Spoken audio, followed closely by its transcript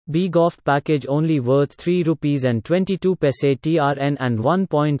BGOF package only worth 3 rupees and 22 paise TRN and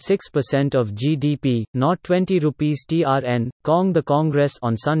 1.6% of GDP, not 20 rupees TRN. The Congress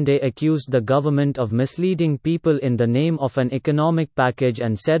on Sunday accused the government of misleading people in the name of an economic package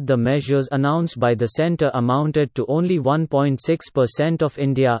and said the measures announced by the centre amounted to only 1.6% of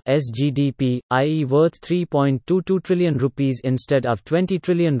India's GDP, i.e. worth 3.22 trillion rupees instead of 20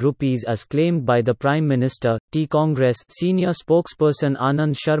 trillion rupees as claimed by the Prime Minister. Congress senior spokesperson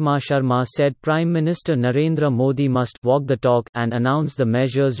Anand Sharma said Prime Minister Narendra Modi must walk the talk and announce the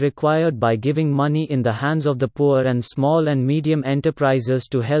measures required by giving money in the hands of the poor and small and medium enterprises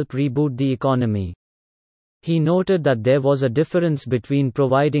to help reboot the economy. He noted that there was a difference between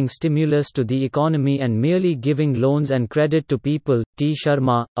providing stimulus to the economy and merely giving loans and credit to people.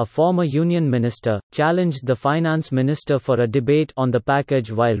 Sharma, a former union minister, challenged the finance minister for a debate on the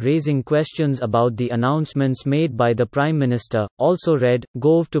package while raising questions about the announcements made by the Prime Minister. Also read,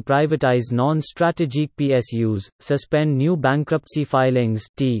 Gov to privatize non-strategic PSUs, suspend new bankruptcy filings.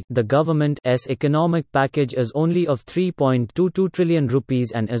 The government's economic package is only of 3.22 trillion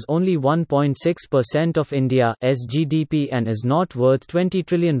rupees and is only 1.6% of India's GDP and is not worth 20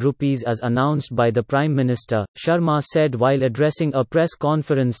 trillion rupees as announced by the Prime Minister, Sharma said while addressing a press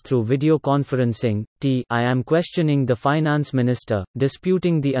conference through video conferencing. I am questioning the finance minister,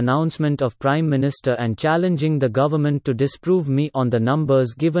 disputing the announcement of Prime Minister and challenging the government to disprove me on the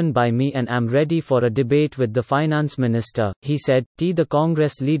numbers given by me and am ready for a debate with the finance minister, he said. The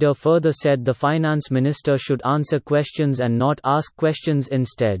Congress leader further said the finance minister should answer questions and not ask questions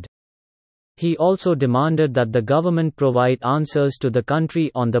instead. He also demanded that the government provide answers to the country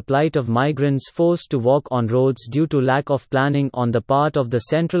on the plight of migrants forced to walk on roads due to lack of planning on the part of the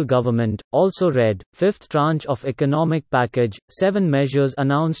central government. Also read, fifth tranche of economic package, 7 measures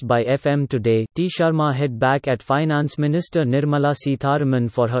announced by FM today. Sharma hit back at Finance Minister Nirmala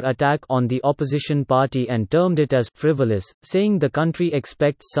Sitharaman for her attack on the opposition party and termed it as frivolous, saying the country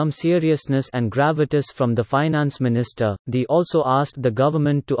expects some seriousness and gravitas from the finance minister. They also asked the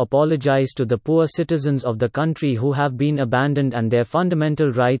government to apologize to the poor citizens of the country who have been abandoned and their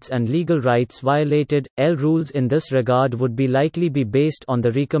fundamental rights and legal rights violated. Rules in this regard would likely be based on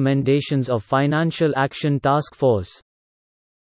the recommendations of Financial Action Task Force.